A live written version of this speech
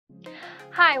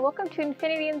Hi, welcome to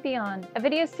Infinity and Beyond, a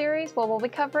video series where we'll be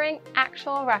covering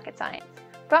actual rocket science,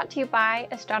 brought to you by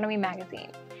Astronomy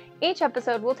magazine. Each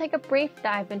episode will take a brief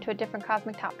dive into a different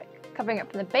cosmic topic, covering it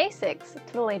from the basics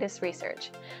to the latest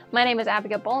research. My name is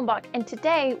Abigail Bolenbach, and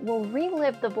today we'll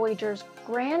relive the Voyager's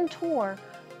grand tour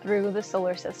through the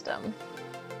solar system.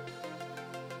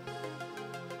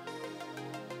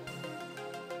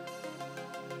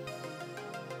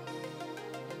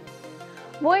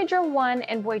 Voyager 1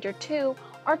 and Voyager 2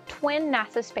 are twin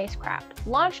NASA spacecraft,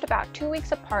 launched about 2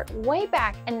 weeks apart way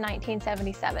back in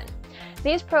 1977.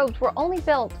 These probes were only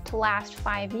built to last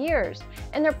 5 years,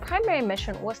 and their primary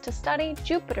mission was to study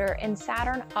Jupiter and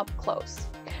Saturn up close.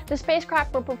 The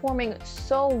spacecraft were performing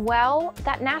so well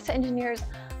that NASA engineers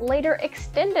later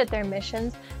extended their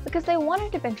missions because they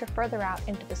wanted to venture further out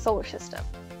into the solar system.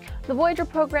 The Voyager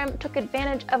program took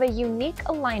advantage of a unique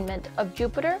alignment of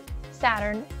Jupiter,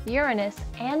 Saturn, Uranus,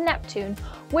 and Neptune,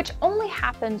 which only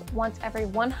happens once every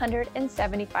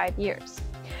 175 years.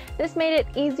 This made it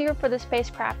easier for the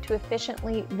spacecraft to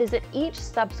efficiently visit each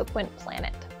subsequent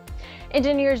planet.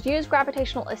 Engineers used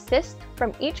gravitational assist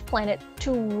from each planet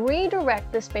to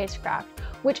redirect the spacecraft,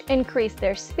 which increased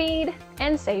their speed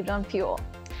and saved on fuel.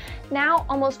 Now,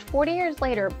 almost 40 years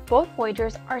later, both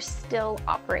Voyagers are still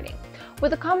operating.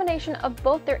 With a combination of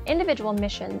both their individual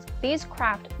missions, these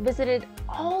craft visited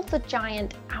all the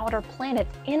giant outer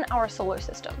planets in our solar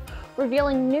system,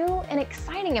 revealing new and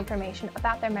exciting information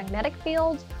about their magnetic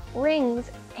fields,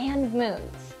 rings, and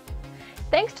moons.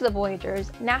 Thanks to the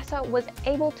Voyagers, NASA was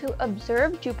able to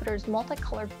observe Jupiter's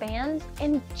multicolored bands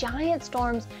and giant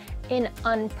storms in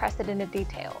unprecedented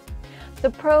detail. The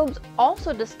probes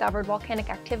also discovered volcanic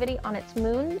activity on its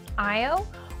moon, Io,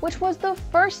 which was the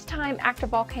first time active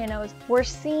volcanoes were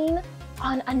seen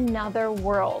on another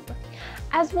world.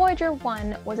 As Voyager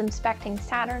 1 was inspecting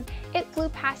Saturn, it flew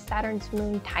past Saturn's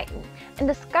moon Titan and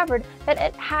discovered that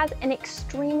it has an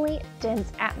extremely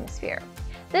dense atmosphere.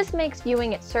 This makes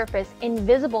viewing its surface in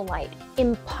visible light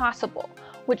impossible,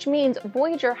 which means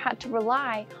Voyager had to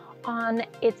rely on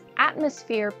its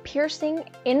atmosphere-piercing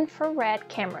infrared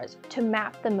cameras to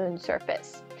map the moon's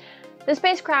surface. The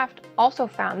spacecraft also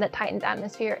found that Titan's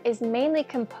atmosphere is mainly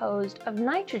composed of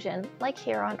nitrogen, like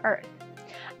here on Earth.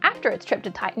 After its trip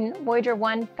to Titan, Voyager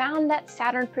 1 found that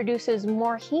Saturn produces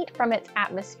more heat from its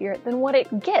atmosphere than what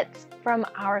it gets from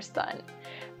our Sun.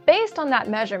 Based on that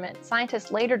measurement,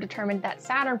 scientists later determined that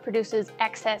Saturn produces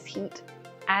excess heat,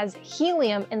 as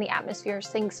helium in the atmosphere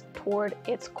sinks toward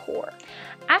its core.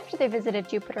 After they visited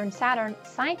Jupiter and Saturn,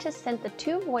 scientists sent the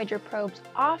two Voyager probes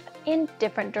off in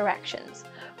different directions.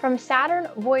 From Saturn,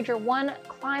 Voyager 1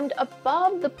 climbed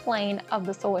above the plane of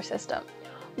the solar system.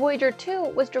 Voyager 2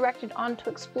 was directed on to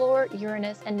explore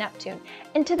Uranus and Neptune,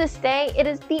 and to this day, it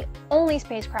is the only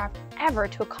spacecraft ever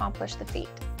to accomplish the feat.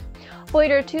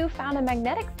 Voyager 2 found a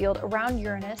magnetic field around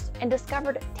Uranus and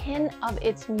discovered 10 of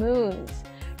its moons.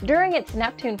 During its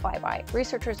Neptune flyby,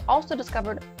 researchers also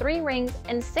discovered 3 rings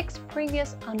and 6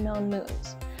 previous unknown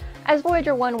moons. As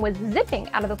Voyager 1 was zipping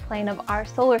out of the plane of our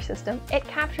solar system, it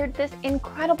captured this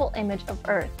incredible image of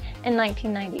Earth in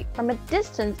 1990 from a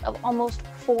distance of almost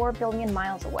 4 billion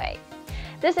miles away.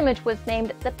 This image was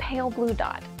named the pale blue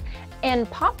dot and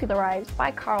popularized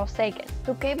by Carl Sagan,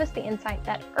 who gave us the insight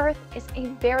that Earth is a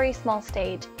very small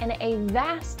stage in a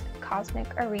vast cosmic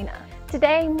arena.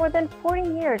 Today, more than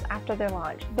 40 years after their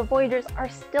launch, the Voyagers are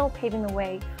still paving the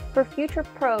way for future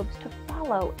probes to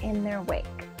follow in their wake.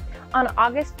 On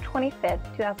August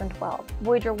 25, 2012,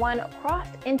 Voyager 1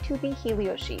 crossed into the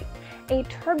heliosheath, a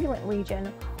turbulent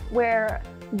region where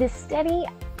the steady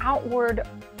outward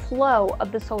flow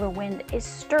of the solar wind is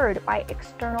stirred by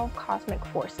external cosmic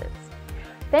forces.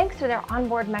 Thanks to their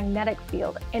onboard magnetic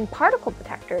field and particle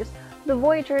detectors, the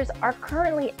Voyagers are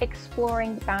currently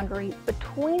exploring the boundary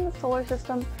between the solar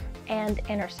system and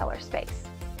interstellar space.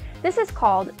 This is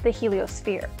called the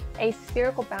heliosphere, a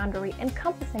spherical boundary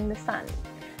encompassing the Sun.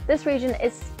 This region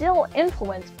is still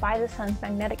influenced by the Sun's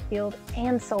magnetic field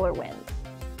and solar wind.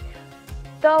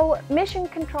 Though mission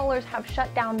controllers have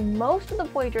shut down most of the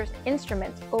Voyager's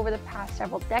instruments over the past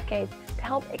several decades to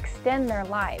help extend their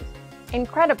lives,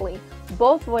 incredibly,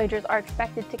 both Voyagers are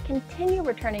expected to continue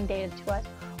returning data to us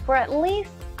for at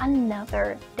least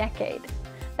another decade.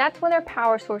 That's when their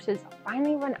power sources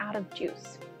finally run out of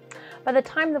juice. By the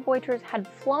time the Voyagers had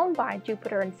flown by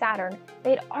Jupiter and Saturn,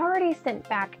 they'd already sent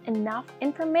back enough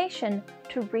information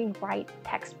to rewrite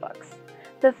textbooks.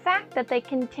 The fact that they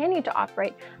continue to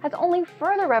operate has only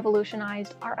further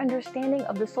revolutionized our understanding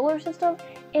of the solar system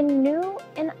in new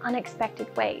and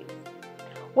unexpected ways.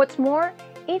 What's more,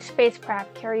 Each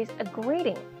spacecraft carries a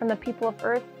greeting from the people of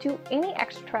Earth to any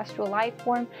extraterrestrial life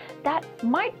form that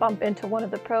might bump into one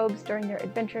of the probes during their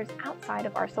adventures outside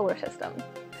of our solar system.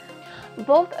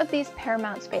 Both of these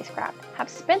Paramount spacecraft have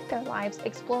spent their lives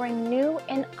exploring new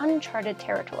and uncharted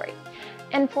territory,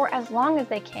 and for as long as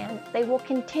they can, they will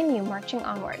continue marching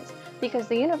onwards, because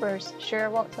the universe sure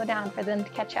won't slow down for them to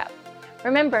catch up.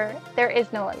 Remember, there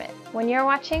is no limit when you're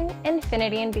watching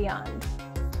Infinity and Beyond.